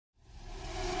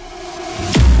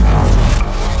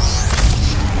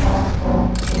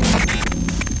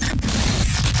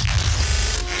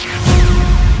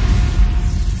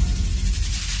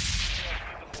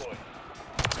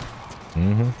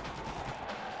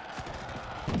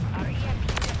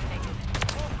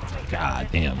God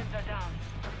damn.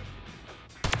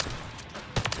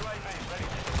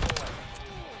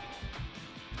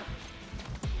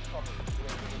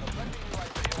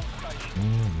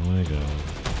 Oh my God.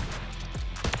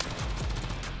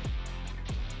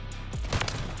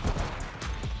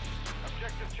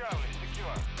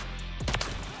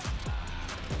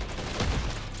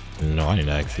 No, I didn't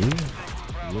actually.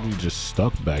 Literally just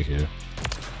stuck back here.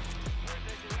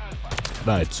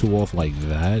 I had 2 off like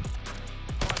that.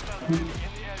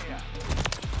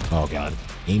 Oh God.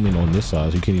 Aiming on this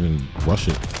side, so you can't even rush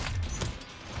it.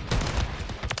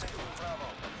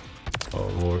 Oh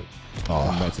Lord. Oh,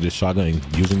 I'm back to this shotgun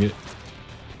and using it.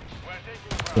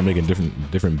 I'm making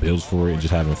different builds for it and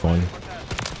just having fun.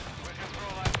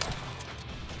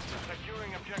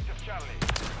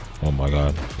 Oh my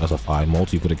God. That's a 5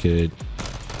 multi for the kid.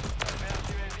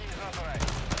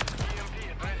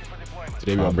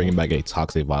 Today we are bringing back a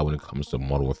toxic vibe when it comes to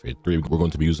Modern Warfare 3. We're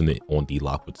going to be using it on the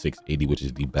LOCKWOOD 680, which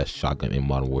is the best shotgun in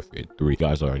Modern Warfare 3. If you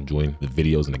guys are enjoying the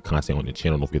videos and the content on the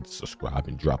channel, don't forget to subscribe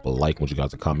and drop a like. I want you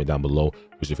guys to comment down below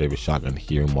what's your favorite shotgun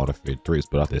here in Modern Warfare 3. Let's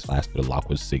put out this fast for the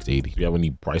LOCKWOOD 680. If you have any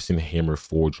Bryson Hammer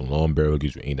Forge long barrel,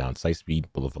 gives you aim down sight speed,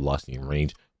 bullet velocity and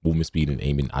range, movement speed, and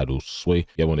aim and idle sway.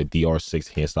 You have on the DR6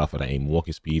 hand style for the aim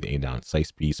walking speed, aim down sight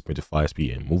speed, sprinter fire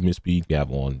speed, and movement speed. We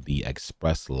have on the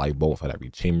express light bolt for that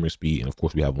rechamber speed, and of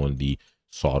course we have on the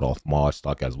sawed off mod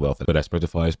stock as well for that sprinter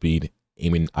fire speed,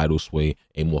 aim and idle sway,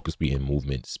 aim walking speed, and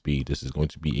movement speed. This is going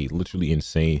to be a literally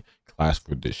insane class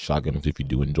for this shotgun. If you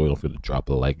do enjoy, don't forget to drop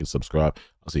a like and subscribe.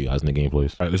 I'll see you guys in the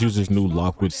gameplays. All right, let's use this new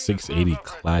LOCKWOOD 680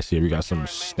 class here. We got some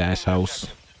stash house,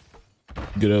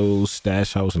 good old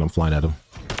stash house, and I'm flying at him.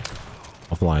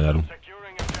 I'm flying at him.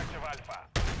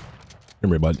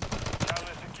 Come here, bud.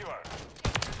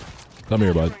 Come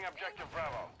here, bud.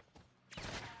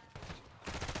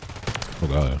 Oh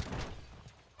God.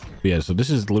 Yeah, so this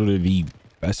is literally the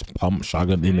best pump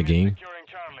shotgun in the game.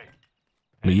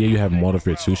 I mean, yeah, you have Modern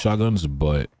Warfare 2 shotguns,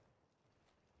 but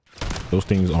those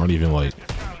things aren't even like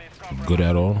good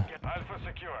at all.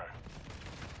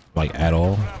 Like at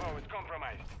all.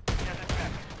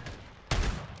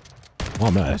 Oh,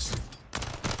 I'm nice.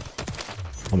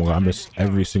 Oh my God, I missed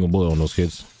every single bullet on those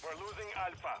kids.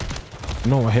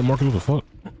 No, I hit marker. What the fuck?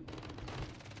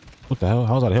 What the hell?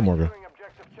 How's that a hit marker?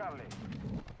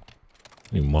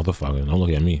 You motherfucker. Don't look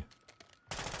at me.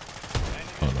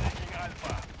 Oh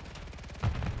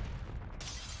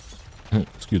no.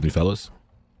 Excuse me, fellas.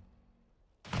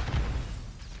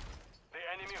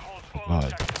 Oh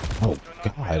God. Oh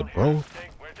God, bro.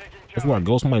 Everywhere I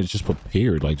go, somebody's just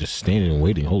prepared, like just standing and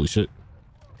waiting. Holy shit.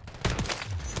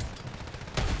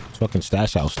 Fucking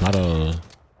stash house, not a.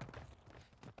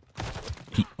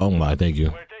 Oh my, thank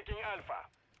you.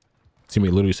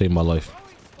 Teammate literally saved my life.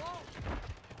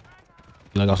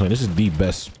 Like I was saying, this is the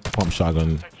best pump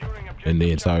shotgun in the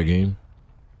entire game.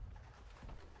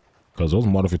 Because those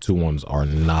Modern Warfare 2 ones are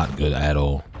not good at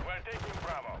all.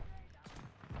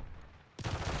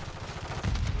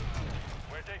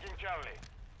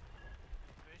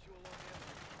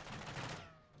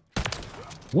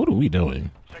 What are we doing?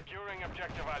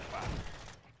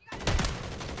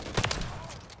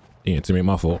 Yeah, teammate,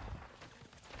 my fault.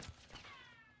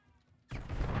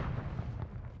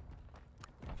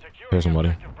 Here's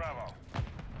somebody.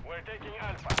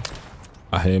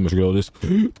 I had him go this.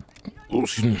 Oh,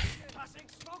 excuse me.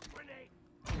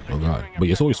 Oh God. But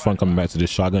yeah, it's always fun coming back to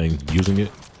this shotgun and using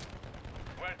it.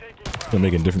 I'm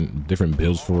making different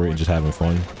builds for it and just having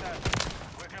fun.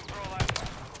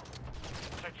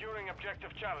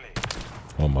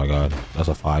 Oh my God. That's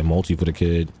a 5 multi for the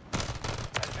kid.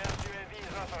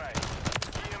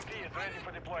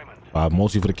 5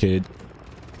 multi for the kid.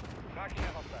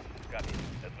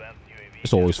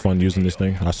 It's always fun using this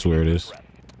thing. I swear it is.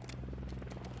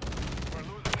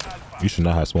 You should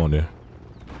not have spawned there.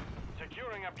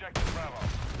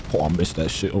 Oh, I missed that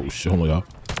shit. Oh shit. Hold on, y'all.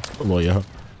 Hold on, y'all.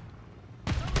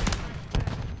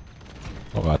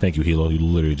 Oh God, thank you, Hilo. You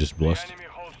literally just blessed.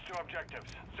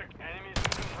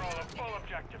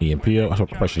 EMPO. I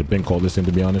probably should have been called this in,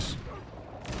 to be honest.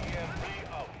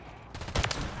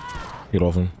 Get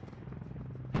off him.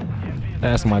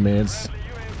 That's my man's.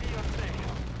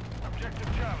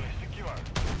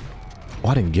 Oh,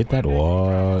 I didn't get that.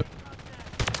 What?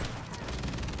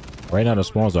 Right now the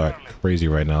spawns are crazy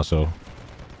right now, so.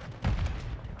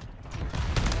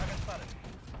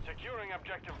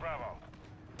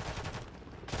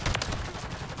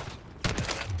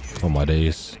 Oh my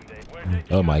days.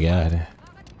 Oh my God.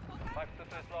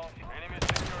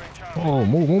 Oh,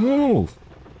 move.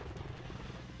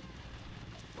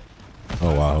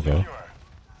 Oh wow, okay.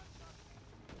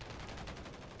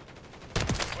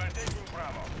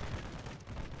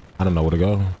 I don't know where to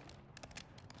go.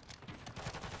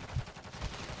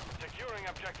 Securing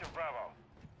objective Bravo.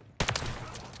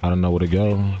 I don't know where to go.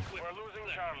 We're losing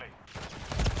Charlie.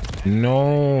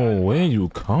 No, where are you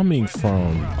coming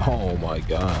from? Oh my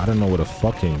god, I don't know where to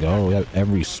fucking go. We have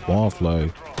every spawn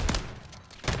flag.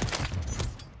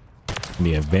 And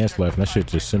the advanced left, and that shit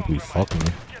just simply fucking me.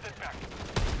 Get it back.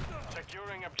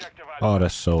 Securing objective Alpha. Oh,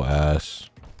 that's so ass.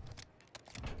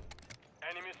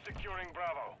 Enemies securing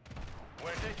Bravo.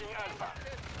 We're taking Alpha.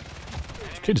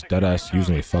 This kid's dead ass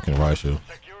using a fucking riot shield.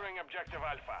 Securing objective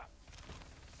Alpha.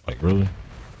 Like, really?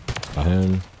 Got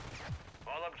him.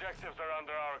 All objectives are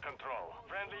under our control.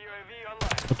 Friendly UAV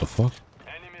online. What the fuck?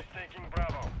 Enemies taking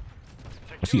Bravo.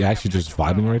 Is he actually just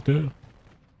vibing right there?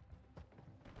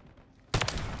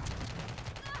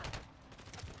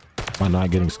 Am I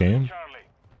not getting scammed? Charlie.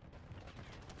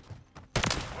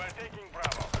 We're taking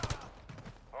Bravo.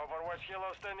 Overwatch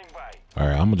Yellow standing by.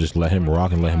 Alright, I'm gonna just let him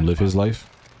rock and let him live his life.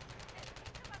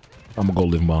 I'm gonna go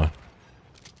live mine.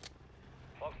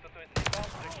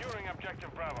 Securing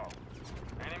objective Bravo.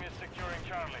 Enemies securing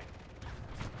Charlie.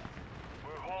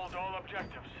 We hold all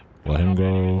objectives. Let him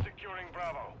go. Securing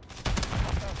Bravo.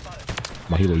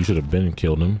 My hero, you should have been and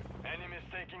killed him. Enemies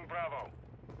taking Bravo.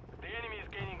 The enemy is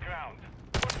gaining ground.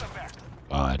 Push them back.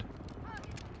 God.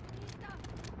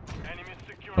 Enemies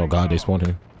securing Oh god, they Bravo. spawned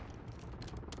him.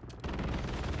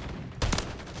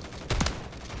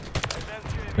 Advanced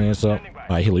UAV Man, what's up? standing by.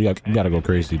 Alright, Hilo, you gotta go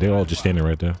crazy. They're all just standing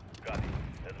right there. Copy.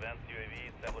 Advanced UAV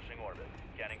establishing orbit.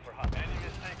 Scanning for hot.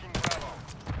 Enemies taking Bravo.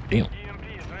 Damn. EMP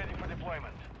is ready for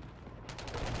deployment.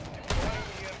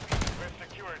 We've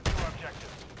secured 2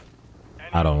 objectives.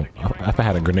 I don't. If I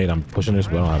had a grenade, I'm pushing this,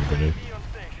 but I don't have a grenade. UAV on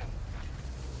station.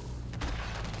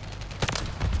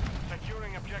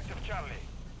 Securing objective Charlie.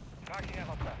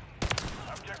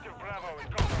 Objective Bravo is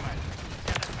compromised.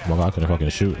 Get it back. Oh my god, I couldn't fucking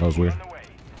shoot. That was weird. On the way.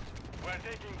 We're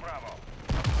taking Bravo.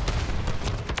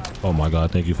 Oh my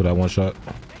god, thank you for that one shot.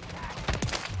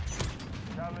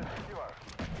 Charlie secure.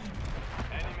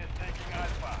 Enemies taking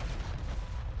Alpha.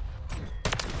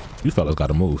 You fellas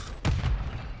gotta move.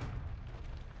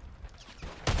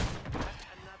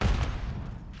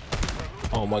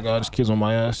 Oh my god, this kid's on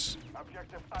my ass.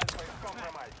 Objective Alpha is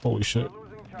compromised. Holy shit. We're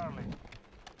losing Charlie.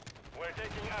 We're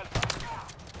taking Alpha.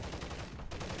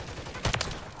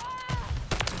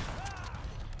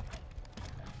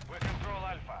 We control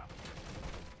Alpha.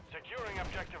 Securing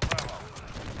objective Bravo.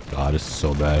 God, this is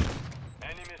so bad.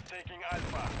 Enemies taking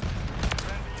Alpha.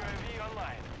 Friendly UAV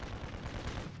online.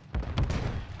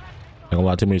 Ain't gonna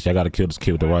lie to me, I gotta kill this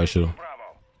kid with the riot shield.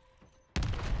 Bravo.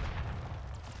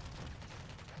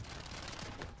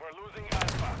 We're losing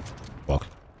Alpha. Fuck.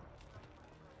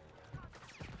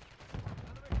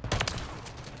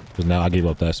 Cause now I gave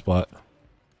up that spot.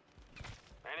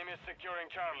 Enemies securing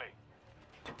Charlie.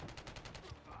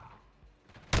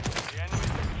 The enemy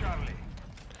took Charlie.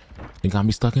 They got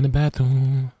me stuck in the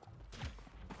bathroom.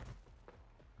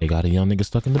 They got a young nigga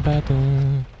stuck in the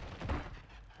bathroom.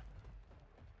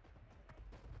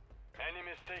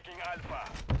 Enemies taking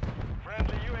Alpha.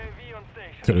 Friendly UAV on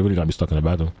station. They really got me stuck in the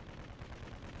bathroom.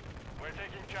 We're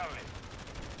taking Charlie.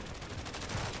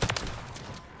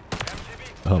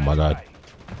 MGB Oh my god.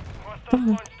 Hostile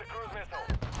launched the cruise missile.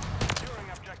 Securing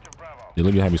objective Bravo. They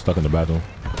literally had me stuck in the bathroom.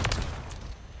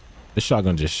 This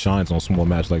shotgun just shines on small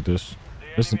maps like this.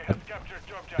 The This enemy has captured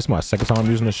 2 objectives. is my second time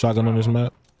using this shotgun on this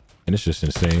map. And it's just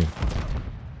insane.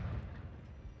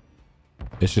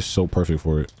 It's just so perfect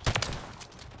for it.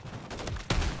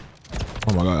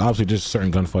 Oh my god, obviously just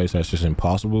certain gunfights that's just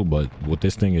impossible, but with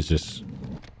this thing it's just,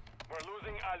 We're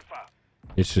losing Alpha.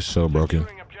 it's just so broken.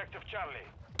 Securing objective Charlie.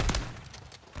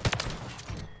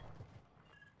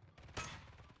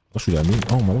 What should I mean?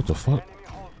 Oh my, what the fuck? Enemy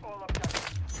holds all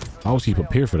objectives. How was he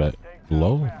prepared for that?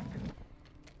 Low?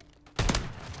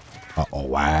 Oh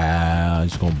wow,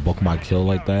 he's gonna book my kill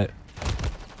like that?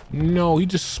 No, he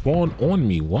just spawned on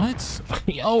me. What?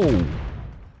 Yo,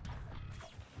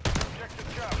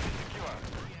 Objective Charlie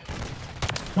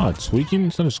secure. am I tweaking?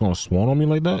 Instead of just gonna spawn on me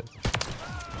like that?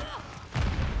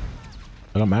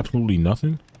 Like I'm absolutely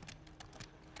nothing.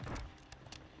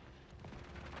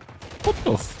 What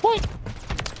the fuck?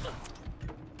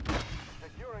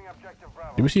 Securing objective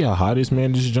Bravo. Did we see how high this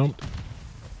man just jumped?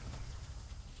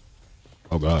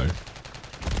 Oh god.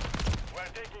 We're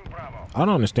taking Bravo. I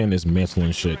don't understand this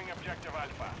mantling shit. Securing objective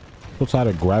Alpha. I'm so tired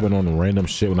of grabbing on random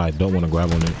shit when I don't want to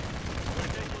grab on it. We're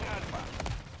taking Alpha.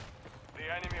 The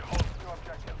enemy holds 2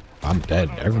 objectives. I'm dead.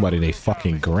 Everybody, they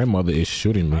fucking grandmother is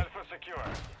shooting me. Alpha secure.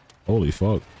 Holy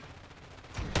fuck.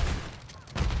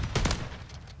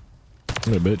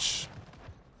 Come here, bitch.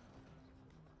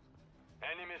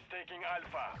 Enemies taking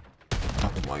Alpha.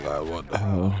 my god, what the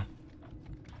hell?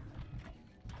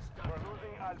 We're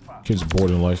losing Alpha. Kid's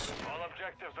bored in life. All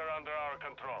objectives are under our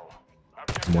control.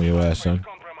 I'm on your ass, son.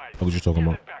 What you talking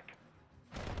about?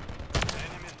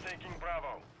 Enemies taking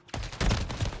Bravo.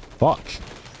 Fuck.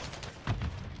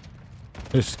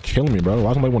 It's killing me, bro.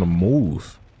 Why somebody want to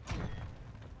move?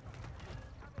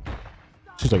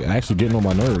 She's like actually getting on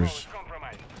my nerves.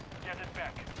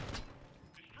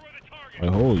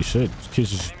 Like, holy shit. This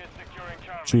kid's just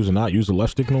choosing not use the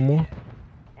left stick no more.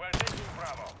 We're taking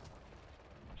Bravo.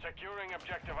 Securing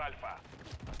objective Alpha.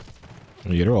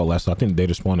 Yeah, they're all left. So I think they're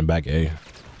just spawning back A.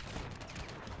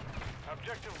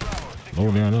 Objective Bravo.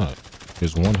 No, they're not.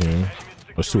 There's one here.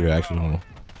 There's two here, actually. Hold on.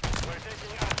 We're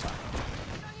taking Alpha.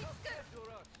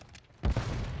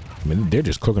 I mean, they're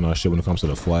just cooking our shit when it comes to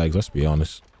the flags. Let's be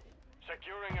honest.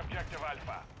 Securing objective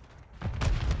Alpha.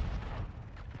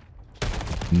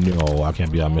 No, I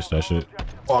can't be. I missed that shit.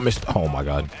 Oh, I missed. Oh my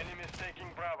god. Enemies taking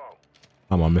Bravo.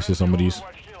 I'm gonna miss some of these.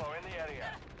 Watch Kilo in the area.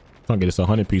 Trying to get this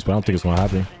 100 piece, but I don't think it's gonna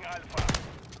happen. Taking Alpha.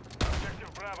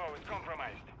 Objective Bravo is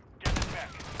compromised. Get it back.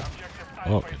 Objective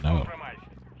Oh, Alpha is no. compromised.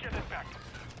 Get it back.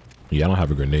 Yeah, I don't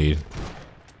have a grenade.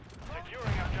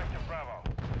 Securing objective Bravo.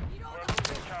 We're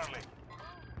losing Charlie.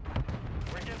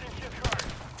 We're getting hit hard.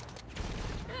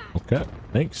 Okay,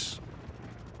 thanks.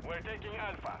 We're taking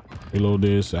Alpha. Reload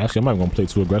this. Actually, I'm not gonna play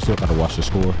too aggressive. I gotta watch the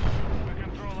score. We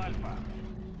control Alpha.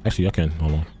 Actually, I can.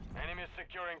 Hold on. Enemies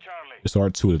securing Charlie. It's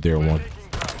R2 if they're We're one. taking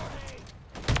Bravo.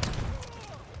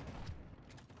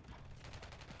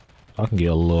 I can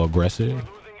get a little aggressive. We're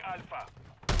losing Alpha.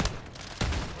 We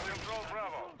control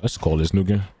Bravo. Let's call this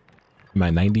nuking. I'm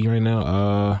at 90 right now.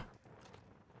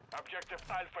 Objective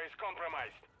Alpha is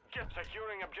compromised. Get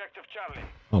securing objective Charlie.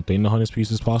 I don't think the 100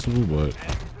 piece is possible, but Enemies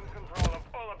in control of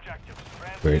all objectives.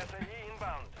 Great. SAE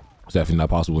inbound. it's definitely not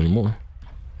possible anymore.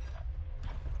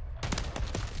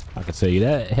 I can tell you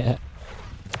that. Friendly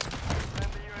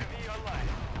UAV online.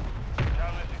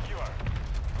 Charlie secure.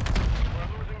 We're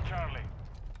losing Charlie.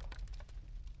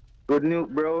 Good nuke,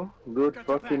 bro. Good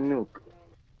fucking nuke.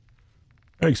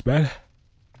 Thanks, man.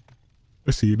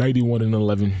 Let's see, 91 and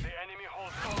 11. The enemy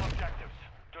holds all objectives.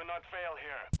 Do not fail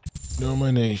here.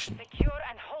 Domination. Secure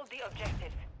and hold the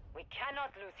objectives. We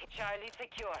cannot lose Charlie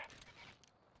secure.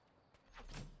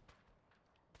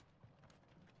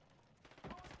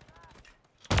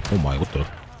 Oh my, what the?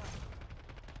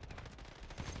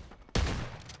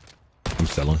 I'm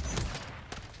selling.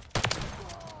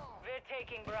 We're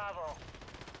taking Bravo.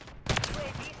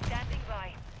 UAV standing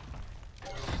by.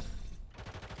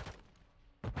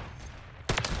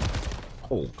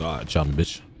 Oh god, chop me,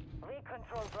 bitch. We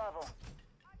control Bravo.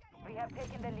 We have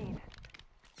taken the lead.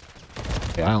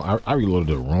 Yeah, I reloaded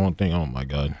the wrong thing. Oh my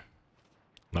god.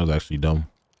 That was actually dumb.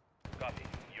 Copy.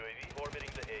 UAV orbiting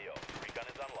the AO. Recon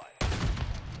is online.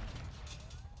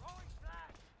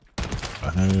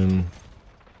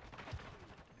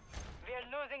 We're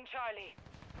losing Charlie.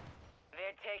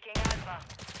 We're taking Alpha.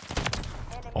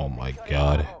 Enemy Oh my securing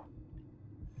god. Bravo.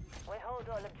 We hold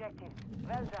all objectives.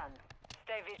 Well done.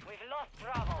 Stay with. We've lost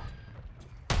Bravo.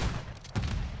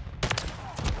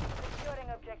 Securing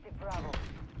objective Bravo.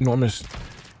 No, I missed.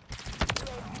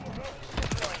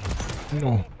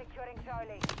 No. Securing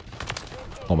Charlie.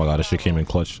 Oh my god, this shit came in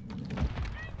clutch.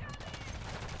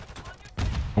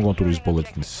 I'm going through these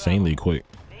bullets insanely quick.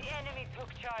 The enemy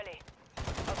took Charlie.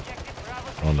 Objective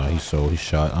Bravo. Oh no, he's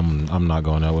shot. I'm not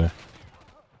going that way.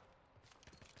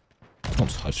 Don't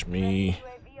touch me.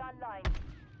 UAV online.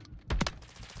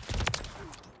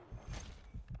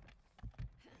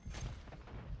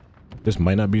 This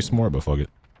might not be smart, but fuck it.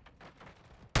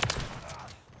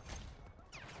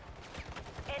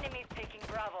 Enemy taking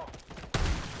Bravo.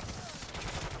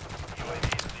 UAV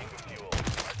is being fueled.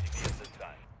 RTB at this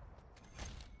time.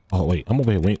 Oh wait, I'm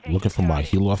over here looking for my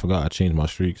helo. I forgot I changed my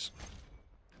streaks.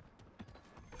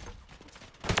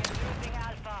 Losing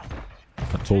Alpha.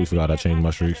 I totally forgot I changed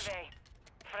my streaks.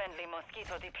 Friendly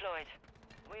mosquito deployed.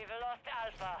 We've lost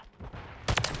Alpha.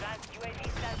 Advanced UAV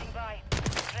standing by.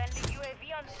 Friendly UAV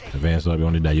on station. Advanced up, we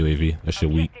only that UAV. That shit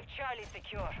weak. Objective Charlie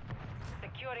secure.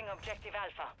 Securing objective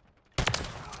Alpha.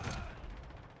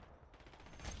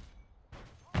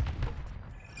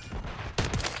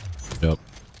 Yep.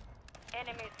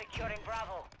 Enemy securing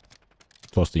Bravo.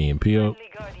 Toss the EMP up.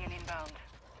 Friendly Guardian inbound.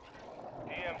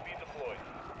 EMP deployed.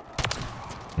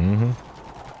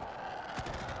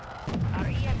 Our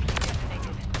EMP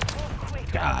detonated. Move quick.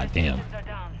 God damn. Defenses are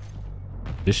down.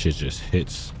 This shit just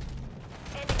hits.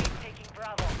 Enemy taking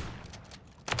Bravo.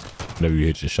 Whenever you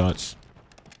hit your shots.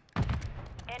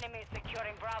 Enemy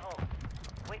securing Bravo.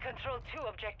 We control 2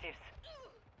 objectives.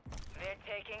 They're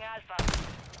taking Alpha.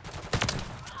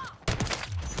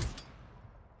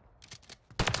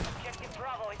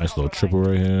 Bravo is Nice little compromised. triple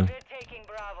right here. We're taking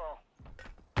Bravo.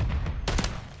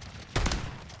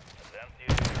 Advanced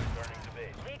UAV returning to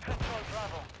base. We control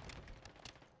Bravo.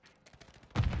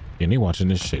 And they watching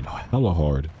this shit hella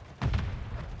hard.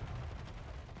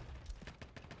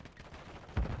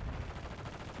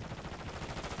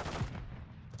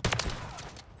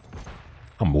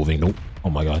 I'm moving. Nope. Oh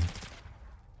my god.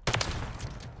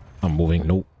 I'm moving.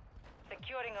 Nope.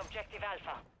 Securing objective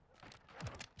Alpha.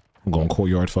 I'm going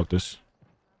courtyard. Fuck this.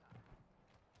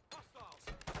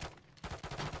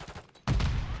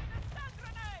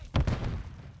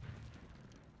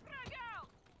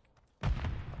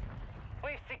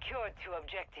 We've secured 2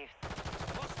 objectives.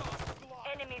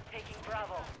 Enemies taking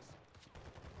Bravo.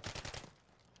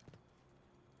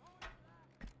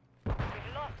 We've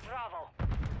lost Bravo.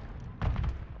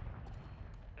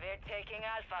 We're taking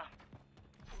Alpha.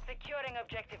 Securing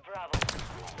objective Bravo.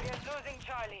 We're losing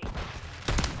Charlie.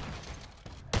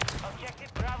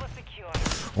 Objective Bravo secured.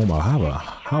 Oh my,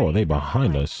 how are they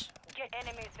behind us? Get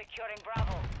enemies securing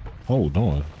Bravo. Hold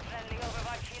on. Friendly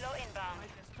Overwatch Helo inbound.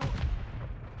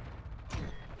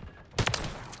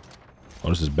 Oh,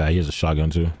 this is bad. He has a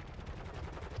shotgun too.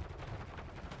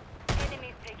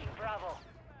 Enemies taking Bravo.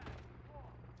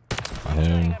 I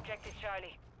am. Objective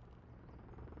Charlie.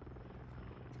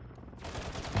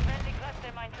 Friendly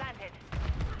cluster mine planted.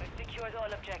 We've secured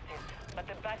all objectives, but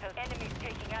the battle enemies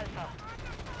taking Alpha.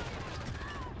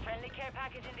 Friendly care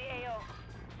package in the AO.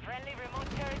 Friendly remote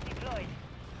turret deployed.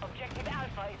 Objective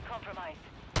Alpha is compromised.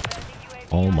 Friendly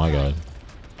UAV Oh my online. god.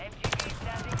 MGB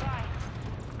standing by.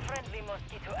 Friendly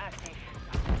mosquito active.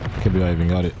 Can't believe I even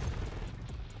got it.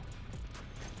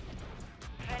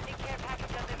 Friendly care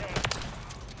package on the way.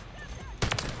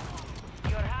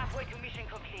 You're halfway to mission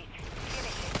complete.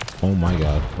 Finish it. Oh my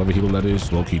god. Whatever heal that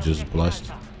is, low-key just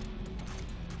blessed.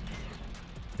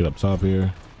 Get up top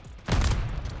here.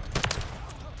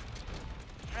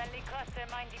 Friendly cluster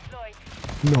mine deployed.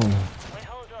 No. We'll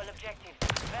hold all objectives.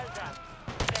 Well done.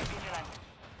 Stay vigilant.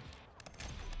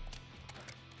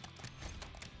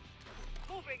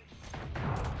 Moving.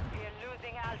 We're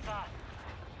losing Alpha.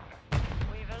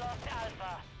 We've lost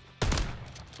Alpha.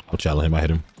 I'll challenge him. I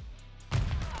hit him.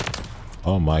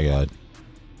 Oh my god.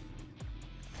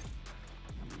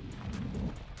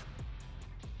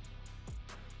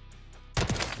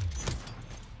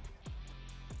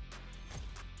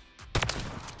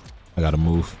 I gotta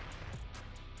move.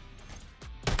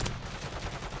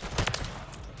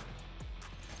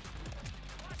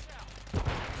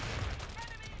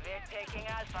 We're taking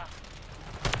Alpha.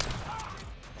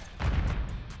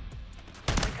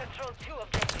 We control 2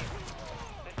 objectives.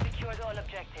 We've secured all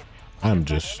objectives. I'm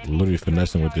just literally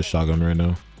finessing with this shotgun right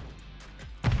now.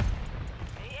 The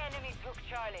enemy took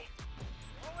Charlie.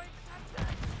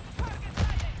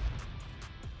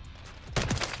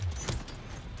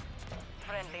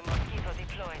 Friendly mosquito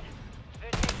deployed.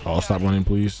 We're taking Oh, stop Charlie. running,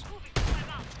 please.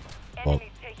 Oh.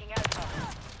 Enemies taking Alpha.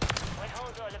 We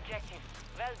hold all objectives.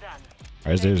 Well done.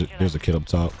 Alright, there's a kid up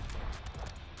top.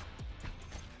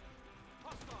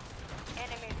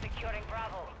 Enemies securing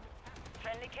Bravo.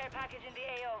 Friendly care package in the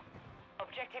AO.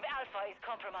 Objective Alpha is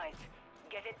compromised.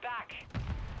 Get it back.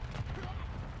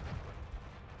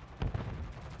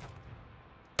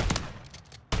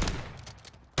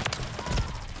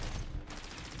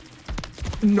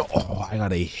 No, oh, I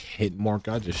got a hit mark.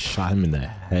 I just shot him in the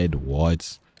head.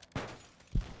 What?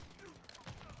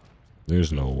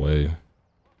 There's no way.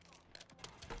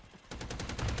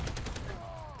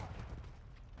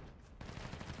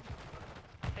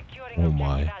 Securing Oh objective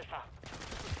my. Alpha.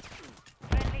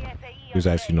 Friendly SAE There's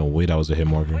on actually the no way. way that was a hit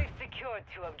marker. We've secured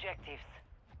 2 objectives.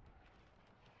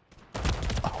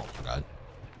 Oh my god.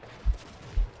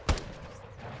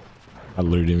 I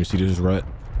literally didn't even see this rat.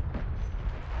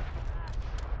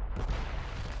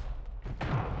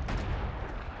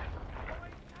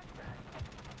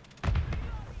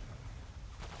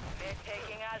 We're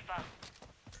taking Alpha.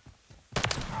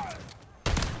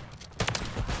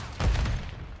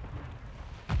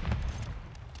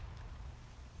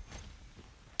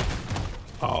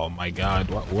 Oh my god.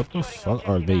 What the fuck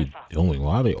are they doing?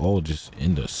 Why are they all just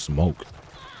in the smoke?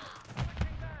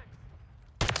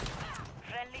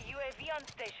 Friendly UAV on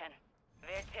station.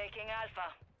 We're taking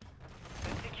Alpha.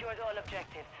 We've secured all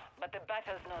objectives, but the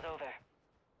battle's not over.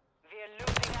 We're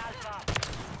losing Alpha.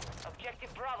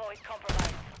 Objective Bravo is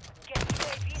compromised. Get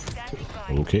UAV standing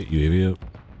by. Okay, UAV up.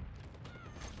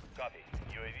 Copy.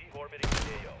 UAV orbiting the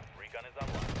AO. Recon is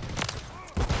online.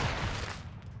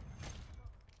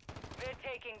 We're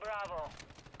taking Bravo.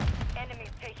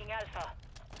 Enemies taking Alpha.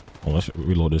 Oh, let's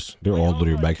reload this. They're all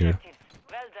literally back here. Objectives.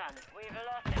 Well done. We've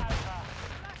lost Alpha.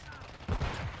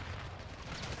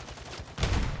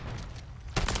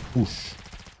 Oosh.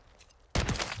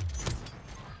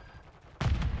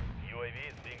 UAV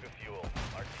is being refueled.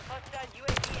 Hostile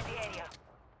UAV in the area.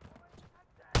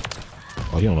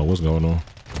 Oh, he don't know what's going on.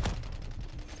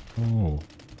 Oh.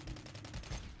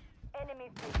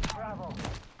 Enemies taking Bravo.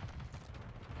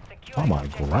 How am I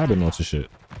grabbing onto shit?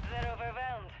 They're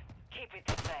overwhelmed. Keep it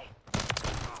this way.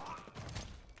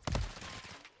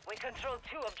 We control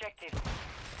 2 objectives.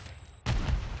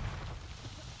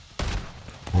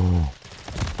 Oh.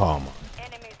 Oh my.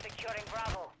 Enemies securing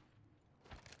Bravo.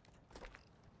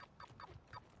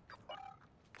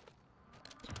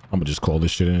 I'm gonna just call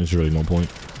this shit in. There's really no point.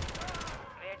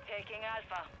 They're taking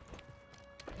Alpha.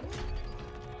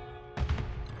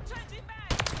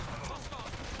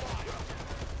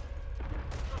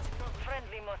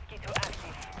 Friendly Mosquito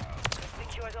active. It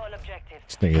secures all objectives.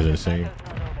 This thing is insane. Battle's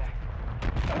not over.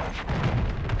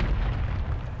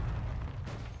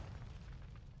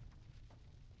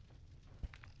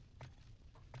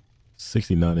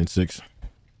 69 and 6.